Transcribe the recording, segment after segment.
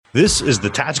This is the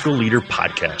Tactical Leader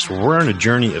Podcast, where we're on a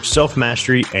journey of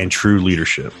self-mastery and true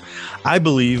leadership. I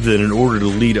believe that in order to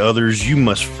lead others, you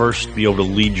must first be able to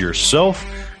lead yourself.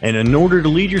 And in order to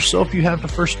lead yourself, you have to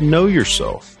first know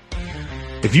yourself.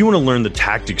 If you want to learn the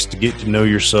tactics to get to know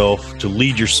yourself, to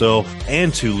lead yourself,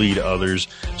 and to lead others,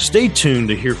 stay tuned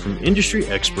to hear from industry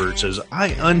experts as I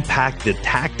unpack the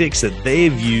tactics that they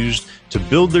have used to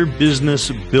build their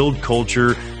business, build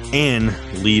culture, and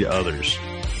lead others.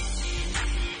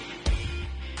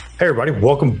 Hey everybody,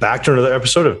 welcome back to another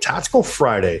episode of Tactical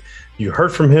Friday. You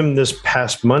heard from him this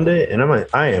past Monday, and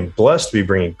I am blessed to be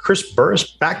bringing Chris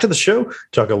Burris back to the show to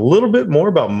talk a little bit more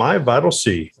about My Vital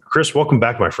C. Chris, welcome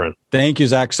back, my friend. Thank you,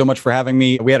 Zach, so much for having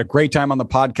me. We had a great time on the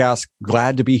podcast.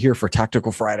 Glad to be here for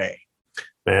Tactical Friday.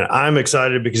 Man, I'm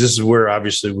excited because this is where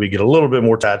obviously we get a little bit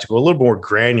more tactical, a little more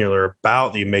granular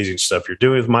about the amazing stuff you're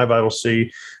doing with My Vital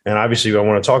C. And obviously, I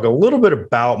want to talk a little bit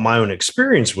about my own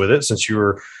experience with it, since you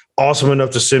were awesome enough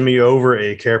to send me over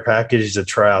a care package to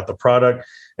try out the product.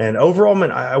 And overall, man,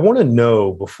 I want to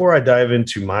know, before I dive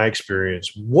into my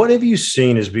experience, what have you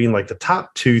seen as being like the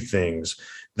top two things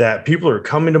that people are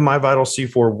coming to My Vital C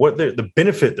for, what the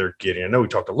benefit they're getting? I know we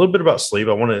talked a little bit about sleep.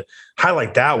 I want to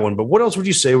highlight that one, but what else would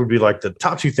you say would be like the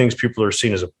top two things people are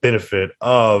seeing as a benefit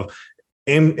of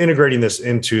integrating this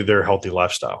into their healthy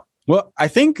lifestyle? Well, I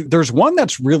think there's one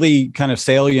that's really kind of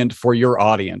salient for your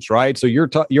audience, right? So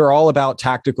you're all about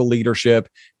tactical leadership.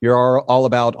 You're all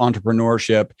about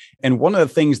entrepreneurship. And one of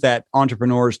the things that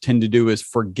entrepreneurs tend to do is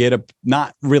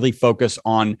not really focus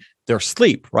on their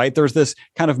sleep, right? There's this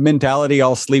kind of mentality,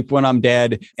 I'll sleep when I'm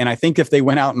dead. And I think if they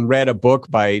went out and read a book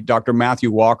by Dr. Matthew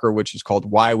Walker, which is called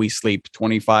Why We Sleep,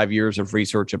 25 years of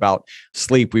research about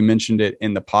sleep, we mentioned it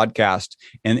in the podcast,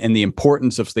 and the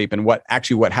importance of sleep and what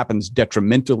happens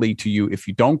detrimentally to you if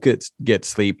you don't get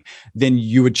sleep, then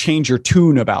you would change your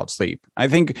tune about sleep. I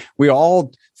think we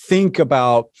all think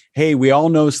about, hey, we all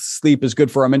know sleep is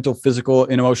good for our mental, physical,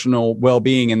 and emotional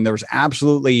well-being. And there's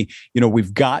absolutely,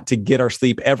 we've got to get our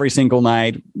sleep every single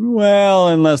night. Well,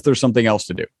 unless there's something else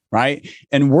to do, right?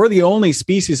 And we're the only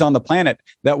species on the planet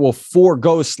that will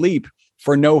forego sleep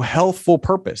for no healthful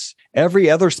purpose. Every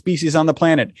other species on the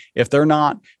planet, if they're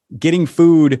not getting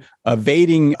food,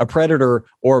 evading a predator,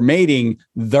 or mating,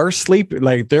 they're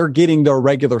getting their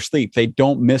regular sleep. They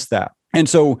don't miss that. And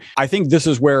so I think this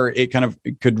is where it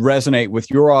could resonate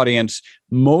with your audience.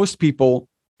 Most people,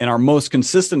 and our most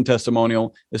consistent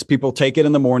testimonial is people take it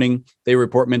in the morning, they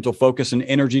report mental focus and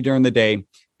energy during the day,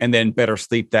 and then better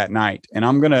sleep that night. And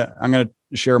I'm gonna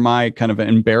share my kind of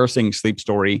embarrassing sleep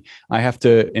story. I have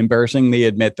to embarrassingly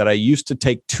admit that I used to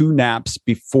take 2 naps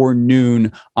before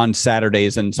noon on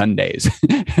Saturdays and Sundays.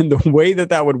 And the way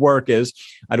that would work is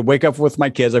I'd wake up with my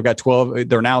kids. I've got 12,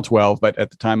 they're now 12, but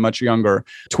at the time much younger,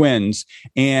 twins.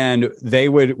 And we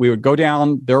would go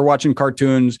down, they're watching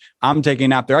cartoons, I'm taking a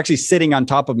nap. They're actually sitting on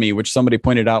top of me, which somebody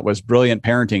pointed out was brilliant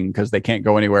parenting because they can't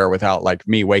go anywhere without like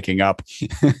me waking up.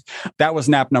 That was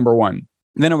nap number 1.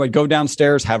 Then I would go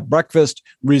downstairs, have breakfast,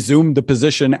 resume the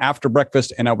position after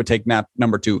breakfast, and I would take nap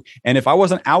number 2. And if I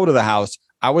wasn't out of the house,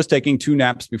 I was taking 2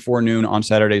 naps before noon on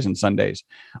Saturdays and Sundays.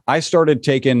 I started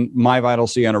taking My Vital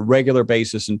C on a regular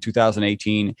basis in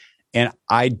 2018. And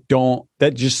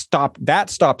that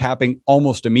stopped happening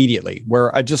almost immediately,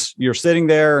 where you're sitting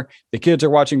there, the kids are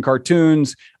watching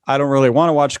cartoons. I don't really want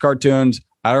to watch cartoons.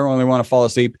 I don't really want to fall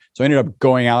asleep. So I ended up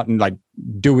going out and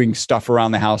doing stuff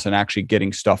around the house and actually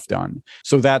getting stuff done.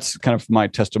 So that's kind of my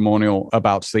testimonial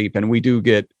about sleep. And we do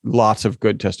get lots of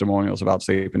good testimonials about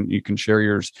sleep, and you can share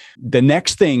yours. The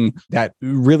next thing that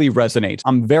really resonates,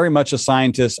 I'm very much a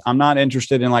scientist. I'm not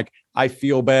interested in I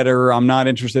feel better. I'm not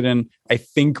interested in, I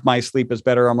think my sleep is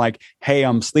better. I'm like, hey,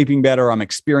 I'm sleeping better. I'm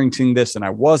experiencing this and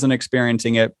I wasn't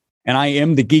experiencing it. And I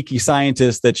am the geeky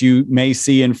scientist that you may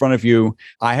see in front of you.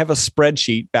 I have a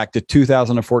spreadsheet back to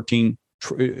 2014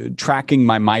 tracking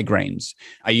my migraines.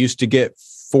 I used to get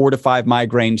 4 to 5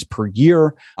 migraines per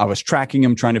year. I was tracking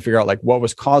them, trying to figure out what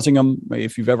was causing them.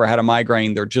 If you've ever had a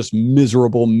migraine, they're just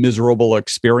miserable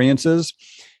experiences.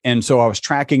 And so I was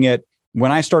tracking it.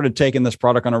 When I started taking this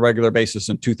product on a regular basis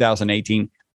in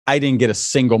 2018, I didn't get a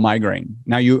single migraine.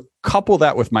 Now you couple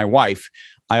that with my wife.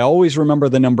 I always remember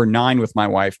the number 9 with my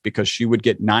wife because she would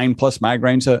get 9+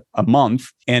 migraines a month.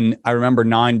 And I remember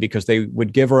 9 because they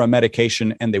would give her a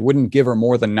medication and they wouldn't give her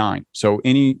more than 9. So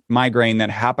any migraine that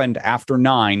happened after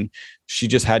 9, she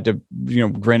just had to,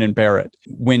 grin and bear it.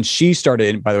 When she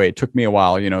started, and by the way, it took me a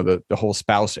while, the whole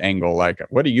spouse angle, like,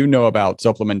 what do you know about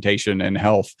supplementation and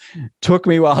health? Took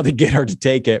me a while to get her to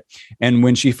take it. And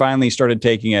when she finally started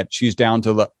taking it, she's down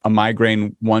to a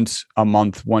migraine once a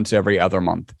month, once every other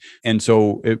month. And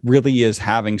so it really is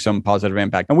having some positive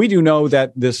impact. And we do know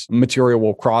that this material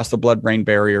will cross the blood-brain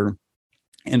barrier.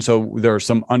 And so there's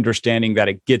some understanding that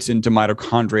it gets into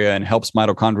mitochondria and helps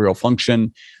mitochondrial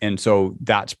function. And so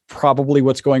that's probably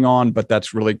what's going on, but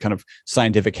that's really kind of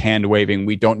scientific hand waving.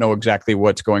 We don't know exactly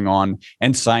what's going on.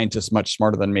 And scientists much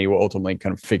smarter than me will ultimately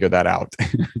kind of figure that out.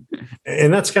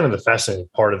 And that's kind of the fascinating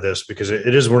part of this, because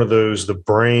it is one of those, the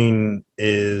brain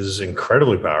is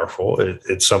incredibly powerful.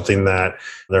 It's something that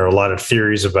there are a lot of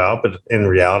theories about, but in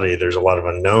reality, there's a lot of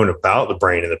unknown about the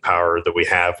brain and the power that we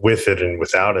have with it and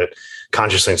without it,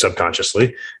 consciously and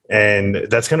subconsciously. And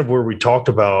that's kind of where we talked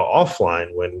about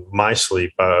offline. When my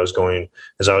sleep,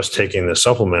 as I was taking the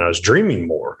supplement, I was dreaming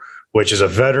more, which as a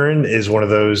veteran is one of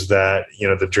those that,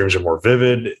 the dreams are more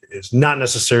vivid. It's not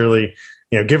necessarily,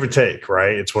 give or take,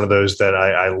 right? It's one of those that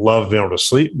I love being able to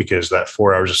sleep, because that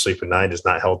 4 hours of sleep a night is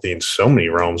not healthy in so many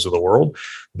realms of the world.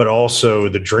 But also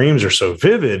the dreams are so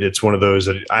vivid. It's one of those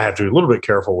that I have to be a little bit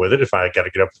careful with it. If I got to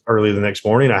get up early the next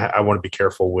morning, I want to be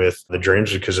careful with the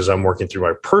dreams, because as I'm working through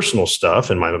my personal stuff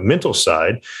and my mental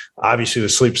side, obviously the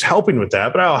sleep's helping with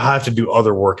that, but I'll have to do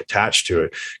other work attached to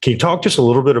it. Can you talk just a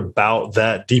little bit about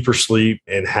that deeper sleep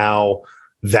and how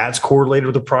that's correlated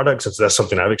with the product, since that's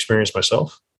something I've experienced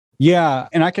myself? Yeah.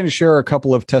 And I can share a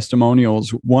couple of testimonials.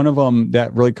 One of them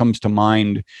that really comes to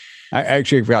mind, I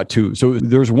actually got two. So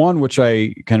there's one which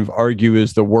I kind of argue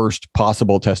is the worst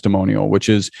possible testimonial, which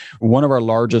is one of our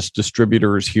largest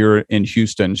distributors here in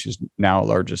Houston. She's now a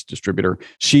largest distributor.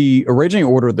 She originally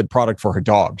ordered the product for her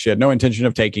dog. She had no intention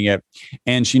of taking it.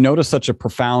 And she noticed such a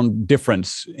profound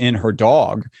difference in her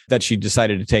dog that she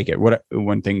decided to take it.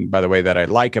 One thing, by the way, that I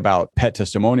like about pet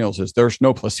testimonials is there's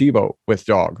no placebo with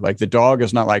dog. Like the dog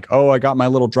is not like, oh, I got my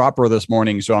little dropper this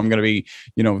morning, so I'm going to be,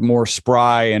 more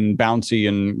spry and bouncy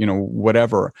and,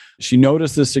 whatever. She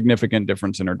noticed this significant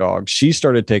difference in her dog. She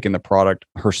started taking the product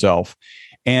herself.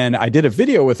 And I did a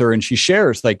video with her, and she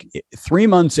shares, like, 3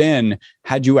 months in,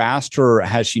 had you asked her,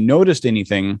 has she noticed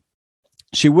anything?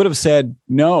 She would have said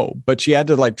no, but she had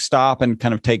to stop and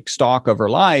kind of take stock of her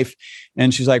life.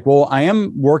 And she's like, well, I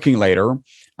am working later.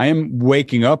 I am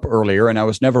waking up earlier, and I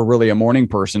was never really a morning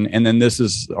person. And then this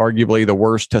is arguably the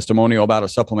worst testimonial about a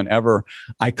supplement ever.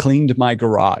 I cleaned my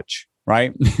garage.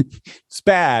 Right? It's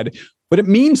bad, but it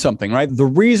means something, right? The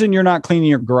reason you're not cleaning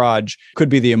your garage could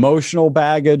be the emotional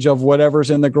baggage of whatever's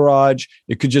in the garage.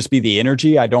 It could just be the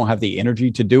energy. I don't have the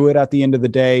energy to do it at the end of the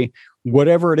day.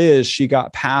 Whatever it is, she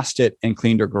got past it and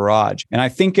cleaned her garage. And I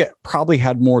think it probably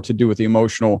had more to do with the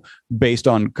emotional based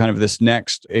on kind of this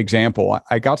next example.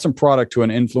 I got some product to an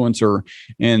influencer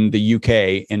in the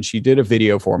UK, and she did a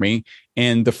video for me.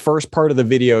 And the first part of the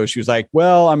video, she was like,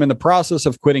 well, I'm in the process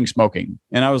of quitting smoking.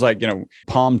 And I was like,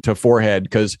 palm to forehead,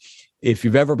 because if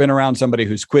you've ever been around somebody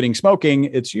who's quitting smoking,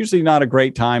 it's usually not a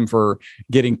great time for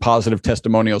getting positive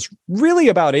testimonials really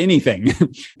about anything.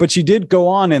 But she did go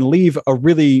on and leave a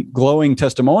really glowing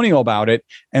testimonial about it.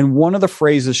 And one of the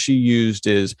phrases she used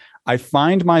is, I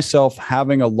find myself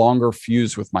having a longer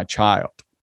fuse with my child.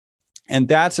 And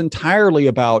that's entirely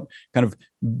about kind of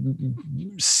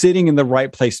sitting in the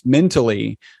right place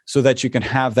mentally so that you can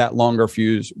have that longer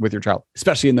fuse with your child,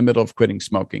 especially in the middle of quitting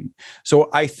smoking. So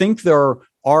I think there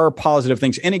are positive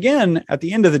things. And again, at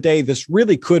the end of the day, this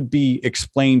really could be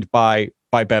explained by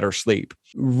better sleep.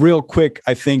 Real quick,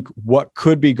 I think what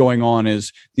could be going on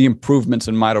is the improvements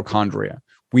in mitochondria.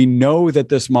 We know that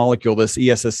this molecule, this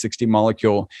ESS60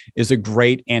 molecule, is a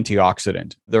great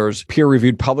antioxidant. There's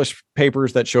peer-reviewed published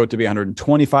papers that show it to be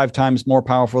 125 times more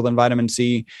powerful than vitamin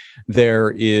C.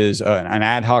 There is an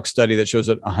ad hoc study that shows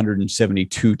it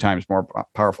 172 times more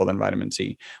powerful than vitamin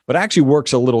C, but actually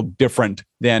works a little different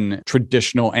than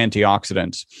traditional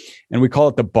antioxidants. And we call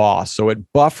it the boss. So it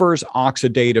buffers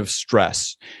oxidative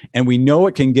stress. And we know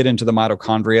it can get into the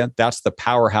mitochondria. That's the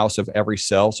powerhouse of every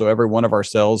cell. So every one of our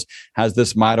cells has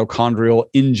this mitochondrial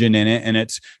engine in it, and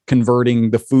it's converting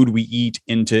the food we eat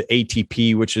into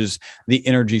ATP, which is the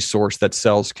energy source that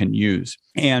cells can use.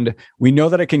 And we know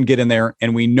that it can get in there,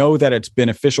 and we know that it's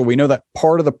beneficial. We know that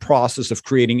part of the process of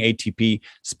creating ATP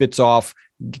spits off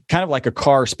kind of like a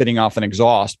car spitting off an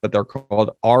exhaust, but they're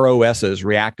called ROSs,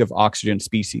 reactive oxygen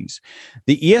species.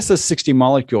 The ESS60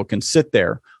 molecule can sit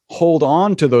there, hold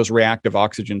on to those reactive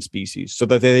oxygen species so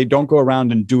that they don't go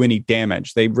around and do any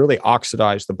damage. They really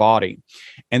oxidize the body.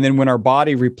 And then when our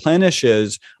body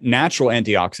replenishes natural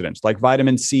antioxidants like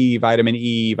vitamin C, vitamin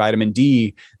E, vitamin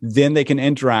D, then they can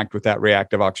interact with that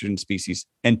reactive oxygen species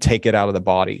and take it out of the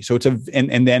body. So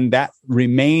and then that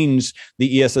remains,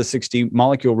 the ESS60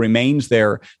 molecule remains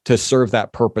there to serve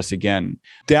that purpose again.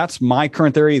 That's my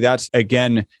current theory. That's,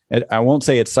 again, I won't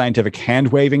say it's scientific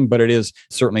hand waving, but it is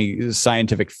certainly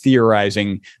scientific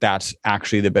theorizing. That's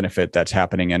actually the benefit that's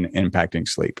happening and impacting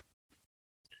sleep.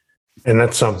 And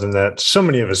that's something that so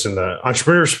many of us in the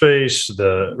entrepreneur space,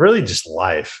 really just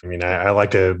life. I mean, I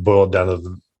like to boil it down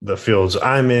to the fields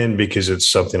I'm in because it's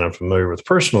something I'm familiar with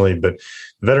personally, but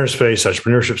veteran space,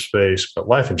 entrepreneurship space, but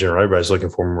life in general, everybody's looking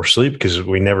for more sleep because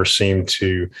we never seem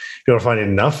to be able to find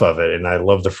enough of it. And I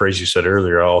love the phrase you said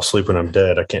earlier, I'll sleep when I'm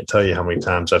dead. I can't tell you how many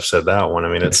times I've said that one.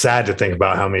 I mean, it's sad to think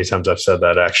about how many times I've said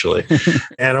that actually.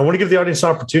 And I want to give the audience an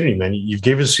opportunity, man. You've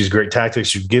given us these great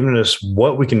tactics. You've given us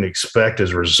what we can expect as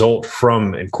a result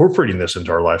from incorporating this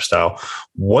into our lifestyle.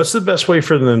 What's the best way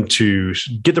for them to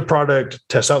get the product,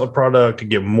 test out the product, to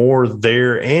get more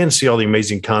there and see all the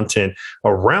amazing content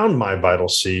around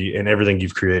MyVitalC and everything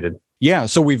you've created? Yeah.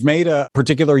 So we've made a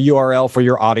particular URL for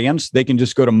your audience. They can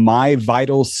just go to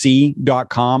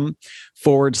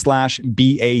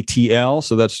myvitalc.com/BATL.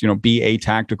 So that's, be a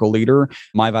tactical leader,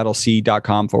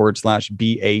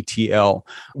 myvitalc.com/BATL.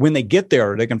 When they get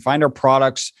there, they can find our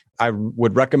products. I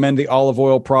would recommend the olive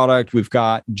oil product. We've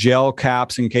got gel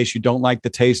caps in case you don't like the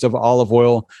taste of olive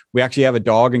oil. We actually have a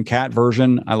dog and cat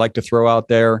version. I like to throw out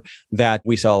there that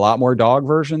we sell a lot more dog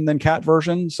version than cat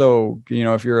version. So,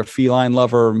 if you're a feline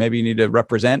lover, maybe you need to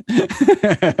represent.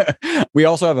 We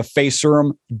also have a face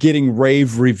serum getting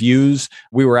rave reviews.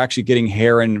 We were actually getting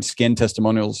hair and skin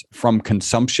testimonials from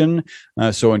consumption.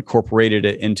 So incorporated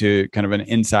it into kind of an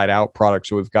inside out product.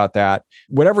 So we've got that.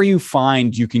 Whatever you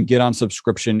find, you can get on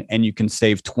subscription and you can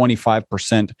save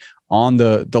 25% on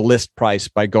the list price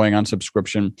by going on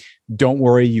subscription. Don't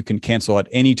worry, you can cancel at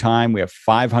any time. We have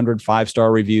 500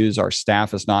 5-star reviews. Our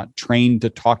staff is not trained to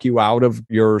talk you out of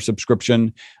your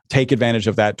subscription. Take advantage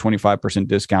of that 25%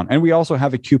 discount. And we also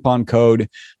have a coupon code,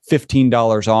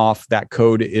 $15 off. That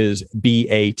code is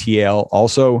BATL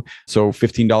also. So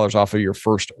 $15 off of your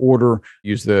first order.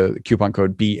 Use the coupon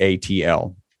code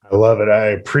BATL. I love it. I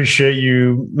appreciate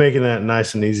you making that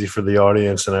nice and easy for the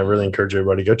audience. And I really encourage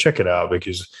everybody to go check it out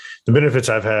because the benefits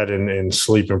I've had in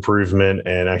sleep improvement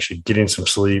and actually getting some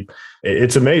sleep,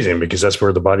 it's amazing because that's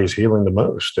where the body's healing the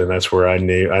most. And that's where I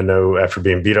know after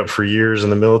being beat up for years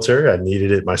in the military, I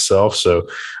needed it myself. So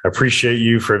I appreciate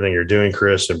you for everything you're doing,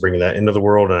 Chris, and bringing that into the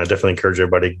world. And I definitely encourage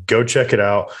everybody, go check it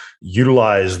out,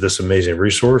 utilize this amazing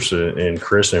resource and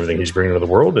Chris and everything he's bringing to the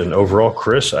world. And overall,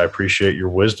 Chris, I appreciate your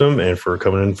wisdom and for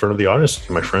coming in front of the audience,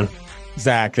 my friend.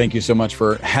 Zach, thank you so much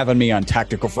for having me on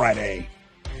Tactical Friday.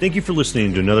 Thank you for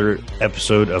listening to another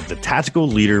episode of the Tactical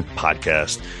Leader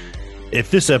Podcast.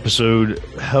 If this episode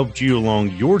helped you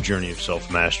along your journey of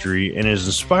self-mastery and has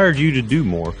inspired you to do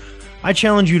more, I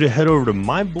challenge you to head over to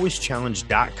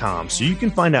myvoicechallenge.com so you can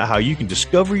find out how you can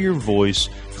discover your voice,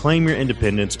 claim your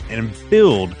independence, and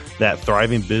build that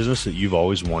thriving business that you've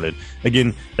always wanted.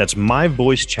 Again, that's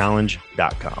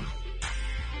myvoicechallenge.com.